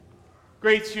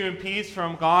Grace to you and peace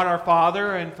from God our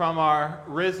Father and from our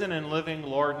risen and living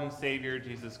Lord and Savior,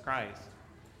 Jesus Christ.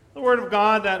 The word of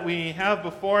God that we have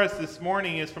before us this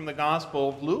morning is from the Gospel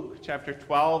of Luke, chapter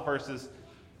 12, verses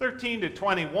 13 to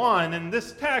 21. And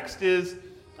this text is,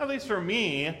 at least for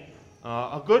me,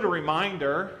 a good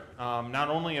reminder, not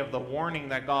only of the warning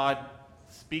that God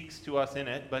speaks to us in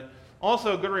it, but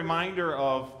also a good reminder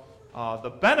of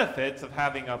the benefits of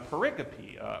having a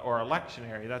pericope or a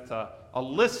lectionary. That's a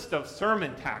list of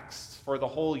sermon texts for the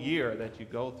whole year that you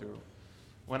go through.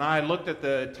 When I looked at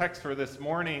the text for this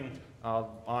morning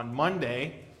on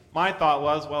Monday, my thought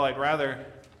was, well, I'd rather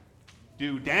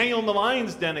do Daniel in the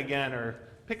lion's den again, or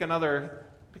pick another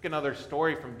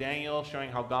story from Daniel showing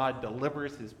how God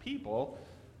delivers his people.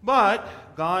 But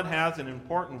God has an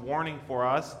important warning for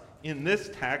us in this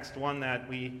text, one that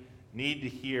we need to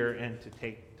hear and to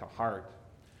take to heart.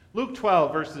 Luke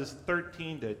 12, verses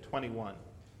 13 to 21.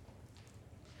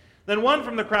 Then one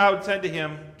from the crowd said to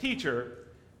him, "Teacher,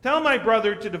 tell my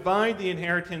brother to divide the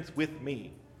inheritance with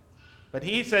me." But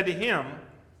he said to him,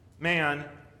 "Man,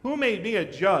 who made me a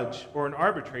judge or an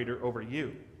arbitrator over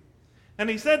you?" And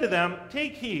he said to them,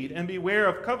 "Take heed and beware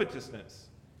of covetousness,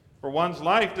 for one's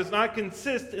life does not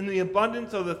consist in the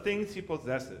abundance of the things he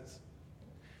possesses."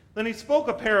 Then he spoke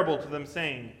a parable to them,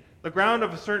 saying, "The ground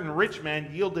of a certain rich man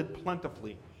yielded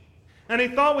plentifully. And he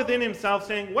thought within himself,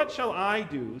 saying, 'What shall I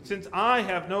do, since I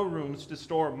have no rooms to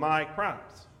store my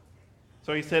crops?'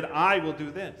 So he said, 'I will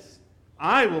do this.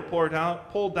 I will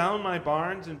pull down my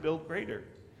barns and build greater.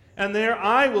 And there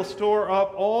I will store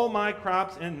up all my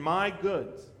crops and my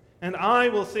goods. And I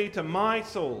will say to my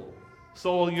soul,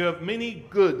 Soul, you have many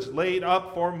goods laid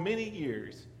up for many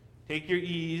years. Take your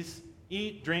ease,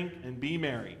 eat, drink, and be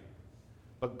merry.'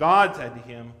 But God said to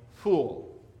him, 'Fool,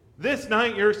 this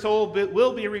night your soul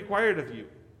will be required of you.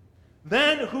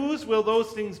 Then whose will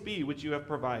those things be which you have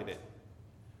provided?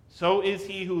 So is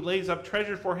he who lays up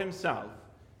treasure for himself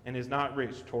and is not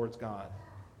rich towards God.'"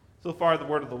 So far the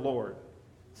word of the Lord.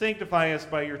 Sanctify us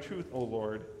by your truth, O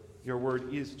Lord. Your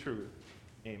word is truth.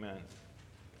 Amen.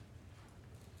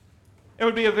 It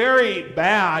would be a very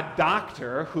bad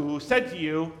doctor who said to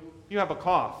you, "You have a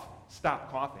cough.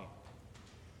 Stop coughing."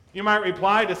 You might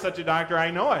reply to such a doctor, "I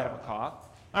know I have a cough.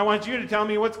 I want you to tell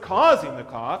me what's causing the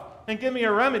cough and give me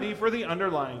a remedy for the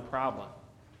underlying problem."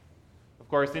 Of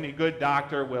course, any good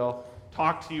doctor will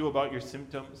talk to you about your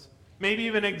symptoms, maybe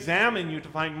even examine you to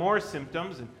find more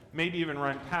symptoms, and maybe even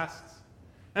run tests.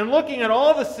 And looking at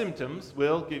all the symptoms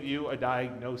will give you a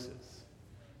diagnosis.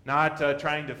 Not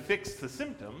trying to fix the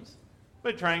symptoms,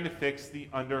 but trying to fix the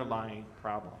underlying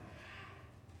problem.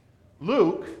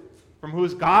 Luke, from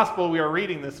whose gospel we are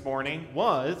reading this morning,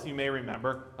 was, you may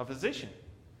remember, a physician.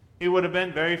 He would have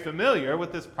been very familiar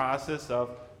with this process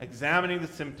of examining the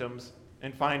symptoms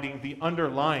and finding the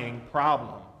underlying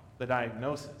problem, the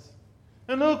diagnosis.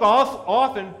 And Luke also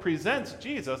often presents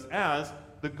Jesus as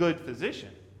the good physician.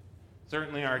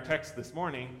 Certainly our text this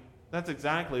morning, that's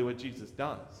exactly what Jesus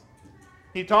does.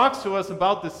 He talks to us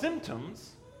about the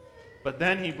symptoms, but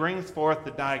then he brings forth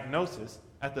the diagnosis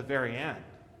at the very end.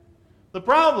 The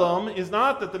problem is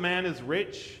not that the man is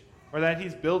rich or that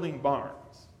he's building barns.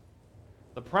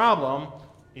 The problem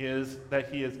is that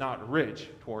he is not rich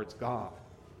towards God.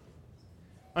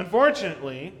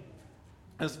 Unfortunately,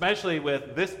 especially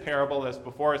with this parable that's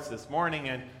before us this morning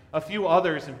and a few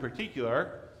others in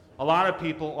particular, a lot of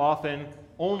people often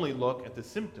only look at the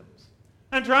symptoms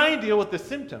and try and deal with the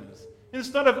symptoms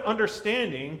instead of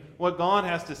understanding what God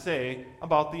has to say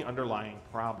about the underlying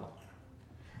problem.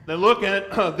 They look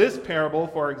at this parable,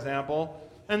 for example,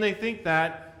 and they think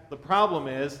that the problem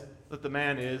is that the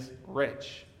man is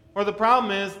rich. Or the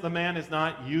problem is the man is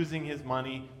not using his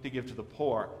money to give to the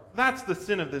poor. That's the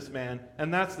sin of this man,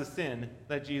 and that's the sin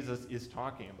that Jesus is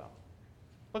talking about.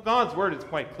 But God's word is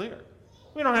quite clear.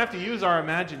 We don't have to use our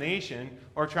imagination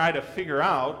or try to figure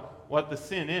out what the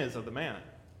sin is of the man.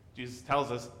 Jesus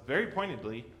tells us very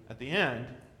pointedly at the end,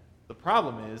 the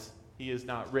problem is he is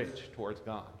not rich towards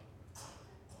God.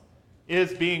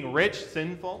 Is being rich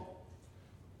sinful?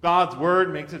 God's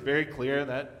word makes it very clear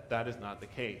that that is not the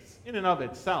case. In and of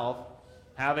itself,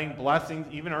 having blessings,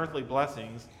 even earthly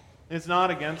blessings, is not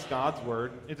against God's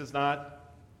word. It does not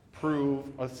prove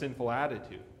a sinful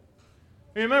attitude.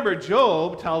 Remember,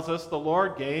 Job tells us the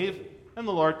Lord gave and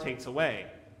the Lord takes away.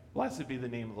 Blessed be the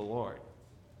name of the Lord.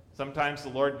 Sometimes the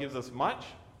Lord gives us much,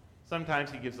 sometimes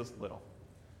he gives us little.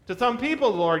 To some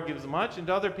people the Lord gives much, and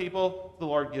to other people the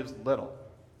Lord gives little.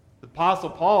 The Apostle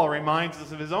Paul reminds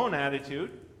us of his own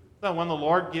attitude, that when the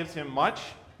Lord gives him much,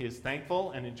 he is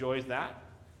thankful and enjoys that.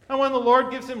 And when the Lord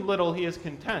gives him little, he is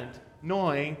content,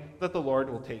 knowing that the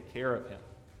Lord will take care of him.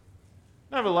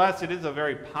 Nevertheless, it is a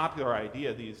very popular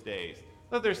idea these days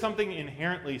that there's something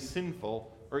inherently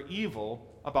sinful or evil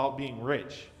about being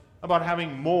rich, about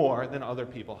having more than other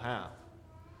people have.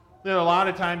 There are a lot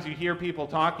of times you hear people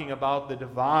talking about the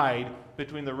divide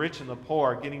between the rich and the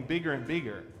poor getting bigger and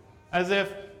bigger, as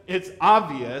if it's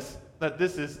obvious that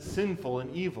this is sinful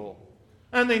and evil.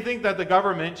 And they think that the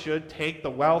government should take the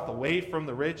wealth away from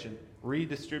the rich and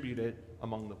redistribute it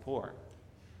among the poor.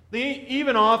 They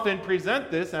even often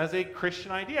present this as a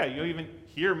Christian idea. You even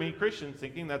hear many Christians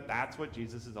thinking that that's what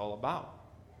Jesus is all about.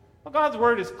 But God's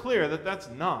word is clear that that's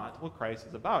not what Christ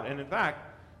is about. And in fact,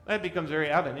 that becomes very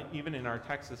evident even in our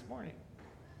text this morning.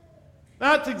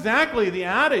 That's exactly the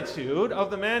attitude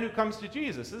of the man who comes to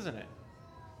Jesus, isn't it?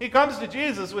 He comes to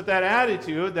Jesus with that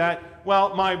attitude that,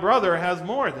 well, my brother has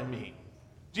more than me.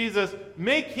 Jesus,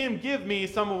 make him give me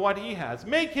some of what he has.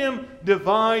 Make him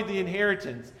divide the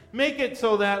inheritance. Make it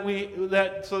so that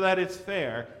it's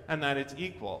fair and that it's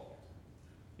equal.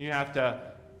 You have to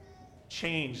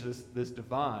change this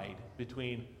divide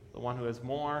between the one who has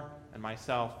more and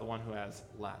myself, the one who has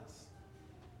less.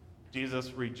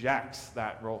 Jesus rejects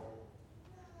that role.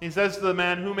 He says to the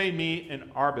man, who made me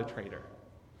an arbitrator?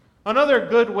 Another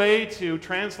good way to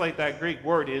translate that Greek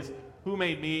word is, who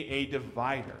made me a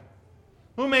divider?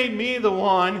 Who made me the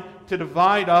one to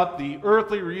divide up the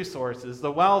earthly resources,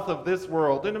 the wealth of this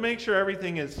world, and to make sure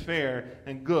everything is fair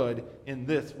and good in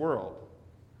this world?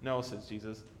 No, says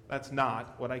Jesus, that's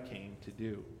not what I came to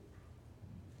do.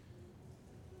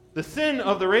 The sin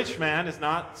of the rich man is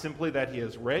not simply that he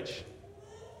is rich.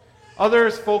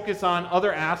 Others focus on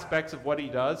other aspects of what he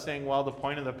does, saying, well, the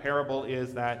point of the parable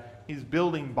is that he's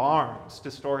building barns to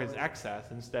store his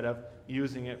excess instead of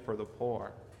using it for the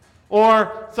poor.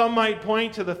 Or some might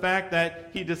point to the fact that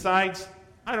he decides,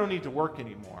 I don't need to work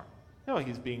anymore. No,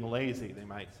 he's being lazy, they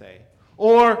might say.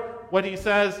 Or what he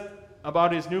says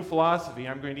about his new philosophy,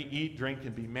 I'm going to eat, drink,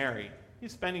 and be merry.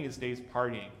 He's spending his days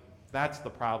partying. That's the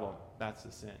problem. That's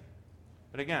the sin.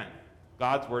 But again,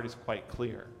 God's word is quite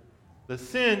clear. The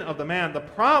sin of the man, the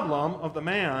problem of the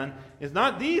man, is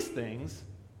not these things,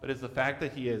 but is the fact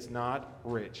that he is not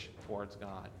rich towards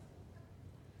God.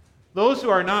 Those who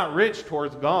are not rich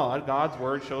towards God, God's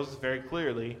word shows us very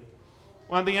clearly,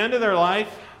 at the end of their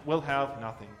life will have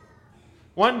nothing.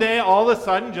 One day, all of a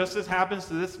sudden, just as happens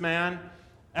to this man,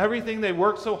 everything they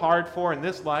worked so hard for in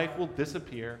this life will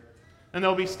disappear, and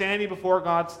they'll be standing before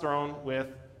God's throne with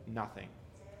nothing.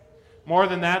 More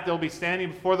than that, they'll be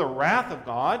standing before the wrath of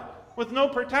God with no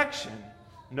protection,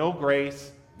 no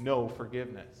grace, no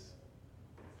forgiveness.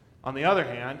 On the other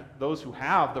hand, those who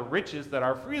have the riches that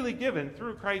are freely given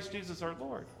through Christ Jesus our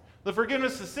Lord, the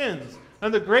forgiveness of sins,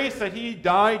 and the grace that he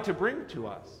died to bring to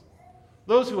us,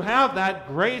 those who have that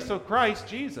grace of Christ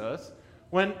Jesus,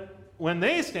 when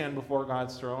they stand before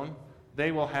God's throne,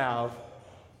 they will have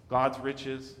God's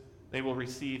riches. They will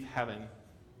receive heaven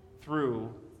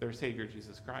through their Savior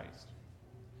Jesus Christ.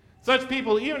 Such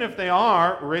people, even if they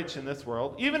are rich in this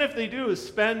world, even if they do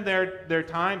spend their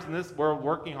times in this world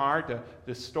working hard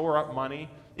to store up money,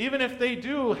 even if they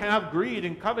do have greed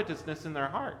and covetousness in their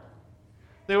heart,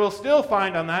 they will still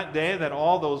find on that day that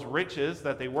all those riches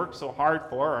that they worked so hard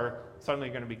for are suddenly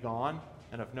going to be gone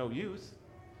and of no use.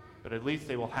 But at least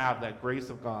they will have that grace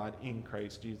of God in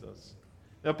Christ Jesus.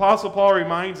 The Apostle Paul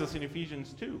reminds us in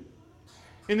Ephesians 2,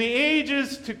 in the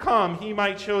ages to come, he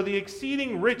might show the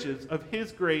exceeding riches of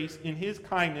his grace in his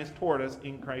kindness toward us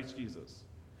in Christ Jesus.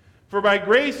 For by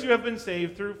grace you have been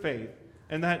saved through faith,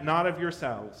 and that not of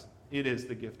yourselves, it is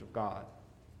the gift of God.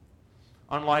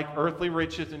 Unlike earthly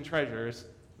riches and treasures,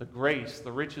 the grace,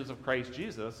 the riches of Christ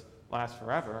Jesus last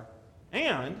forever.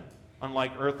 And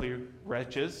unlike earthly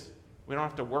riches, we don't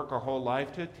have to work our whole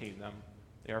life to attain them.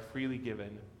 They are freely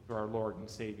given through our Lord and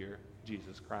Savior,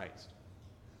 Jesus Christ.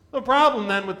 The problem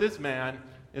then with this man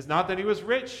is not that he was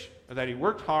rich, or that he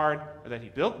worked hard, or that he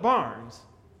built barns.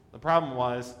 The problem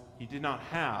was he did not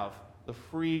have the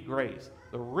free grace,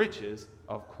 the riches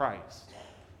of Christ.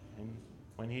 And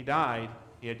when he died,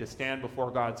 he had to stand before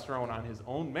God's throne on his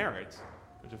own merits,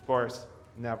 which of course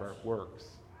never works.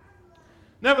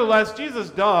 Nevertheless,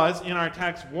 Jesus does, in our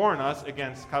text, warn us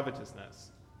against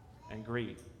covetousness and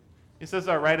greed. He says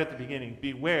that right at the beginning,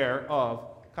 beware of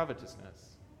covetousness.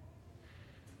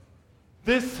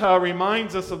 This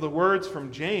reminds us of the words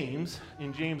from James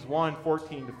in James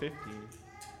 1:14-15.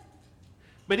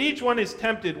 But each one is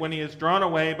tempted when he is drawn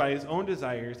away by his own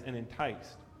desires and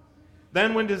enticed.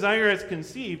 Then when desire is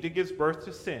conceived, it gives birth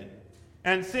to sin.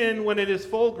 And sin, when it is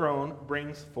full grown,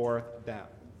 brings forth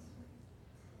death.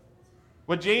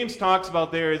 What James talks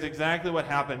about there is exactly what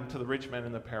happened to the rich man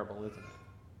in the parable, isn't it?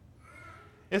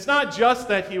 It's not just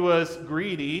that he was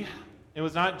greedy It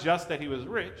was not just that he was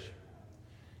rich.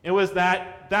 It was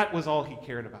that was all he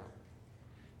cared about.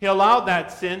 He allowed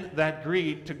that sin, that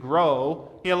greed, to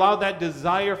grow. He allowed that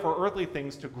desire for earthly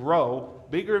things to grow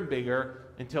bigger and bigger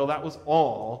until that was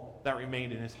all that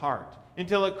remained in his heart,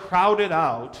 until it crowded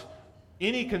out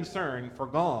any concern for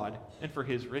God and for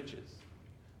his riches.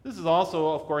 This is also,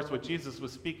 of course, what Jesus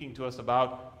was speaking to us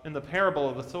about in the parable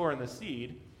of the sower and the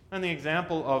seed and the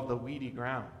example of the weedy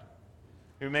ground.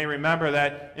 You may remember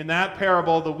that in that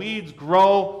parable, the weeds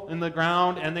grow in the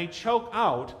ground and they choke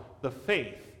out the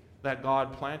faith that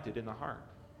God planted in the heart.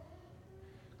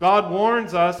 God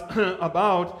warns us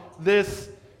about this,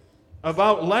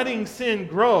 about letting sin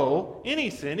grow, any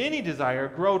desire,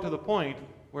 grow to the point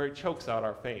where it chokes out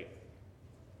our faith.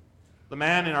 The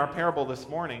man in our parable this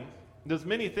morning does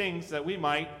many things that we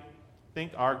might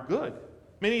think are good,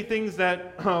 many things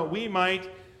that we might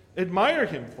admire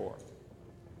him for.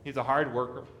 He's a hard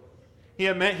worker. He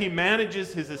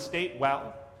manages his estate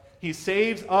well. He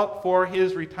saves up for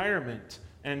his retirement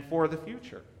and for the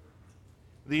future.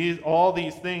 All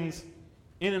these things,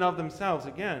 in and of themselves,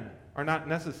 again, are not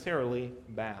necessarily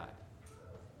bad.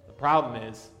 The problem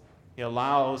is, he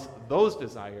allows those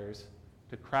desires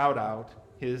to crowd out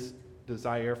his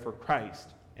desire for Christ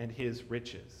and his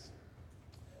riches.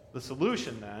 The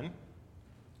solution, then,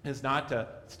 is not to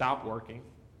stop working.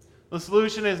 The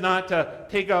solution is not to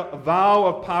take a vow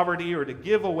of poverty or to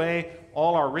give away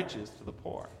all our riches to the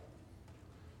poor.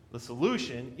 The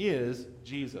solution is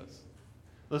Jesus.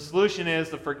 The solution is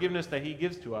the forgiveness that he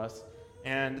gives to us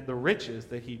and the riches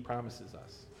that he promises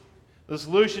us. The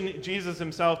solution, Jesus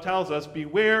himself tells us,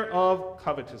 beware of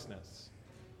covetousness.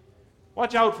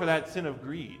 Watch out for that sin of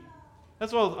greed,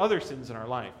 as well as other sins in our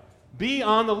life. Be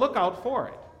on the lookout for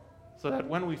it, so that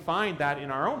when we find that in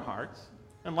our own hearts,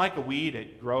 and like a weed,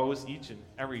 it grows each and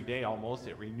every day almost.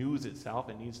 It renews itself.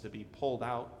 It needs to be pulled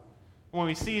out. When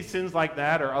we see sins like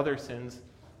that or other sins,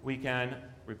 we can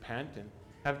repent and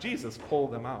have Jesus pull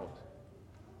them out.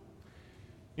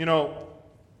 You know,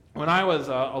 when I was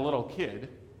a little kid,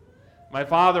 my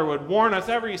father would warn us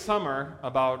every summer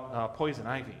about poison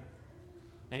ivy.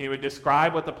 And he would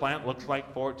describe what the plant looks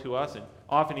like to us, and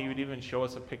often he would even show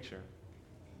us a picture.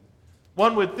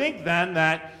 One would think then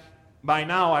that by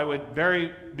now I would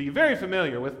be very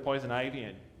familiar with poison ivy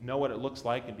and know what it looks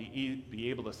like and be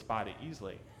able to spot it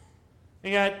easily.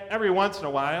 And yet, every once in a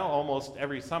while, almost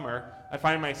every summer, I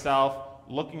find myself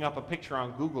looking up a picture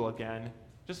on Google again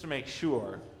just to make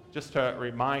sure, just to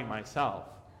remind myself,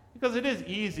 because it is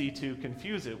easy to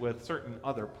confuse it with certain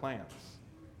other plants.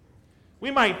 We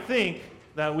might think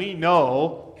that we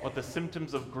know what the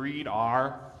symptoms of greed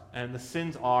are and the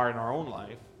sins are in our own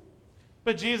life,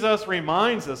 but Jesus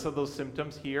reminds us of those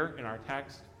symptoms here in our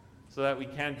text so that we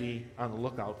can be on the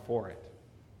lookout for it.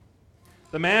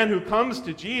 The man who comes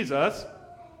to Jesus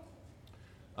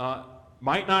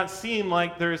might not seem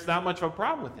like there's that much of a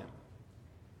problem with him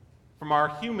from our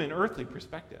human, earthly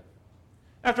perspective.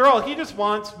 After all, he just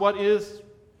wants what is,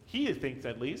 he thinks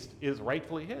at least, is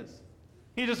rightfully his.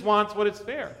 He just wants what is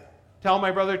fair. Tell my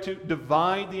brother to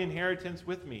divide the inheritance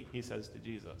with me, he says to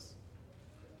Jesus.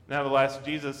 Nevertheless,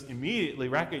 Jesus immediately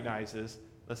recognizes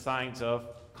the signs of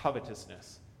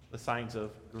covetousness, the signs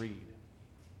of greed.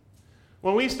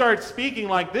 When we start speaking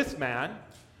like this man,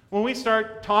 when we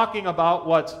start talking about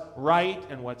what's right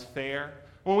and what's fair,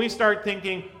 when we start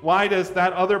thinking, why does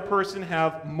that other person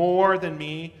have more than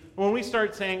me? When we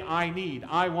start saying, I need,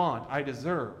 I want, I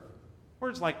deserve,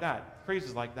 words like that,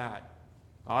 phrases like that,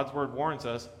 God's word warns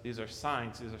us these are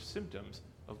signs, these are symptoms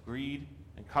of greed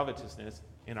and covetousness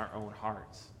in our own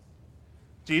hearts.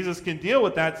 Jesus can deal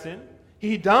with that sin.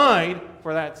 He died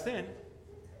for that sin.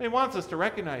 He wants us to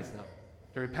recognize them,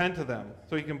 to repent of them,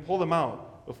 so he can pull them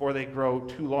out before they grow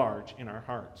too large in our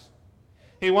hearts.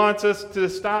 He wants us to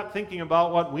stop thinking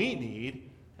about what we need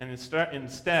and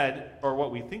instead, or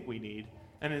what we think we need,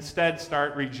 and instead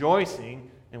start rejoicing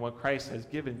in what Christ has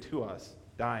given to us,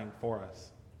 dying for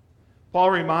us. Paul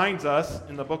reminds us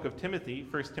in the book of Timothy,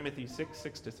 1 Timothy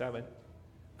 6:6-7,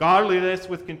 godliness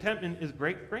with contentment is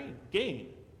great gain.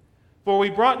 For we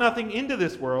brought nothing into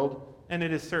this world, and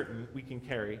it is certain we can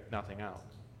carry nothing out.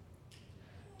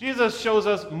 Jesus shows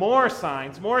us more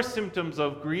signs, more symptoms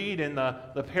of greed in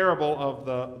the parable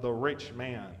of the rich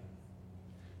man.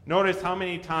 Notice how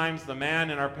many times the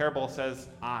man in our parable says,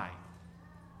 I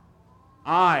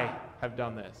have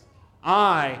done this.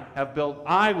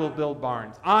 I will build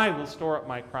barns. I will store up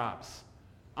my crops.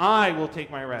 I will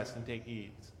take my rest and take ease.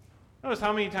 Notice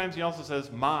how many times he also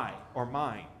says my or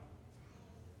mine.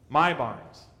 My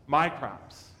barns, my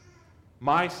crops,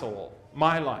 my soul,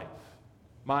 my life,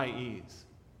 my ease.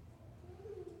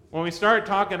 When we start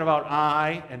talking about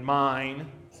I and mine,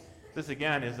 this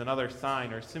again is another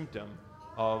sign or symptom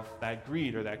of that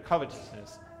greed or that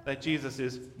covetousness that Jesus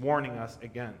is warning us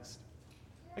against.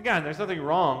 Again, there's nothing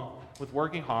wrong with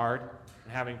working hard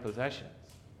and having possessions.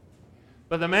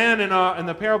 But the man in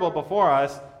the parable before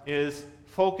us is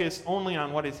focused only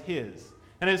on what is his.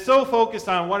 And is so focused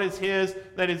on what is his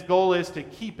that his goal is to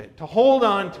keep it, to hold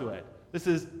on to it. This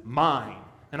is mine,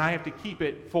 and I have to keep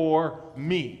it for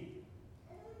me.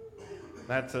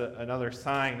 That's another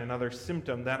sign, another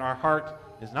symptom that our heart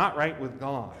is not right with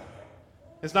God.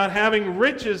 It's not having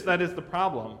riches that is the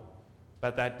problem,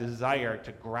 but that desire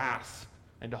to grasp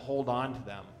and to hold on to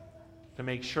them, to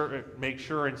make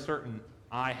sure and certain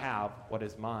I have what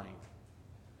is mine.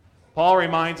 Paul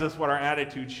reminds us what our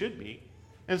attitude should be.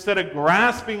 Instead of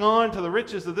grasping on to the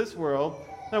riches of this world,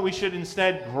 that we should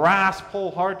instead grasp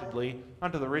wholeheartedly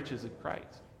onto the riches of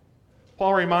Christ.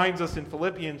 Paul reminds us in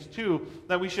Philippians 2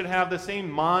 that we should have the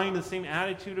same mind, the same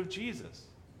attitude of Jesus,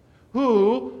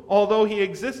 who, although he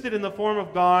existed in the form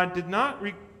of God, did not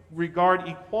regard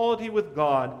equality with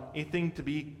God a thing to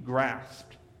be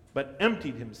grasped, but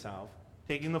emptied himself,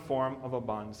 taking the form of a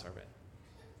bondservant.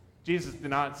 Jesus did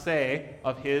not say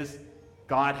of his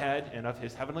Godhead and of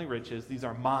his heavenly riches, these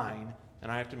are mine,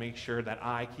 and I have to make sure that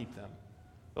I keep them,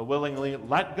 but willingly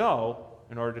let go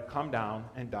in order to come down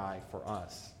and die for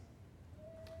us.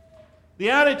 The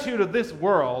attitude of this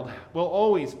world will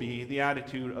always be the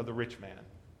attitude of the rich man.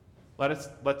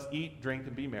 Let's eat, drink,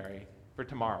 and be merry, for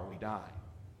tomorrow we die.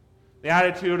 The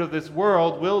attitude of this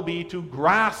world will be to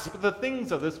grasp the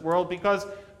things of this world because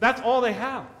that's all they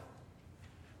have.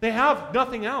 They have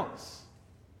nothing else.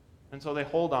 And so they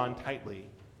hold on tightly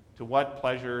to what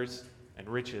pleasures and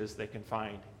riches they can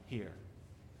find here.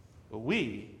 But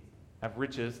we have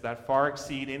riches that far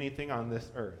exceed anything on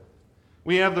this earth.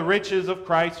 We have the riches of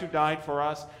Christ who died for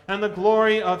us and the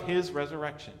glory of his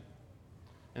resurrection.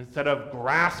 Instead of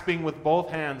grasping with both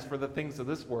hands for the things of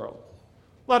this world,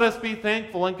 let us be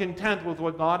thankful and content with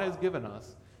what God has given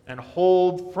us and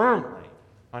hold firmly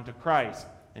onto Christ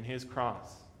and his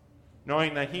cross,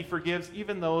 knowing that he forgives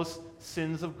even those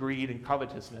sins of greed and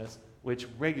covetousness which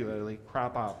regularly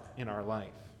crop up in our life.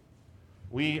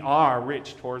 We are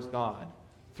rich towards God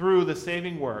through the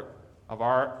saving work of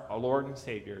our Lord and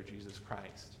Savior, Jesus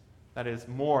Christ. That is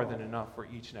more than enough for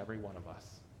each and every one of us.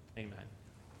 Amen.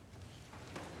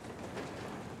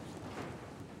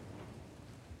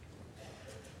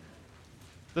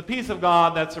 The peace of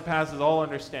God that surpasses all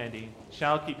understanding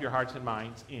shall keep your hearts and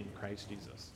minds in Christ Jesus.